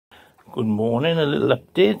Good morning, a little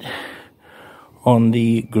update on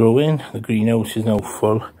the growing. The greenhouse is now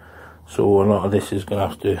full, so a lot of this is going to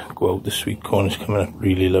have to go out. The sweet corn is coming up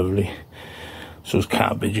really lovely. So is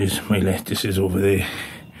cabbages, my lettuce is over there,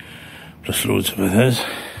 plus loads of others.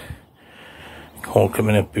 All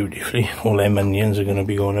coming up beautifully. All them onions are going to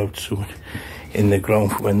be going out soon in the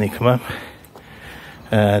ground for when they come up.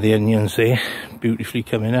 The onions there, beautifully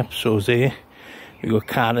coming up, so is there. We've got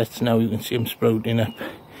carrots now, you can see them sprouting up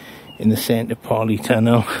in the centre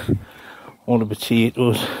polytunnel. All the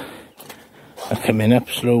potatoes are coming up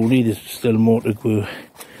slowly. There's still more to go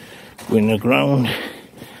in the ground.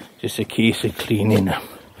 Just a case of cleaning up.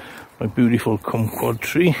 My beautiful kumquat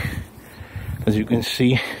tree, as you can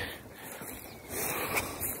see,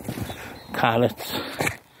 carrots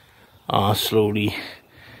are slowly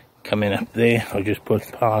coming up there. I just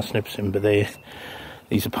put parsnips in there.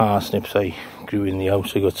 These are parsnips I grew in the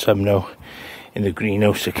house. I got some now in the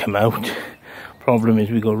greenhouse to come out. Problem is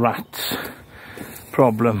we got rats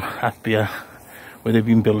problem up here where they've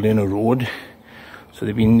been building a road, so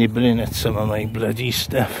they've been nibbling at some of my bloody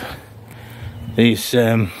stuff. There's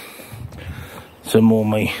some more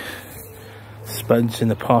my spuds in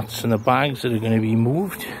the pots and the bags that are going to be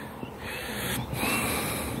moved.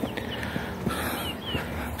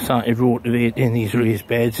 Started rotivating these raised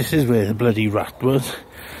beds. This is where the bloody rat was.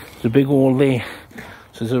 There's a big hole there,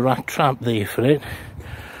 so there's a rat trap there for it.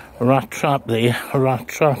 A rat trap there, a rat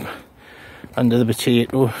trap under the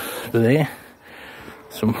potatoes there.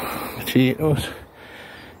 Some potatoes.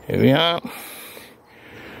 Here we are.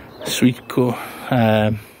 Sweet corn,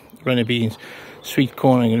 runner beans. Sweet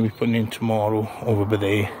corn I'm going to be putting in tomorrow over by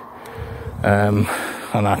there. And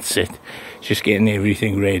that's it. Just getting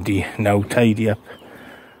everything ready. Now tidy up,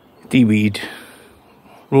 de-weed,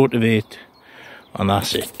 rotivate, and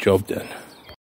that's it. Job done.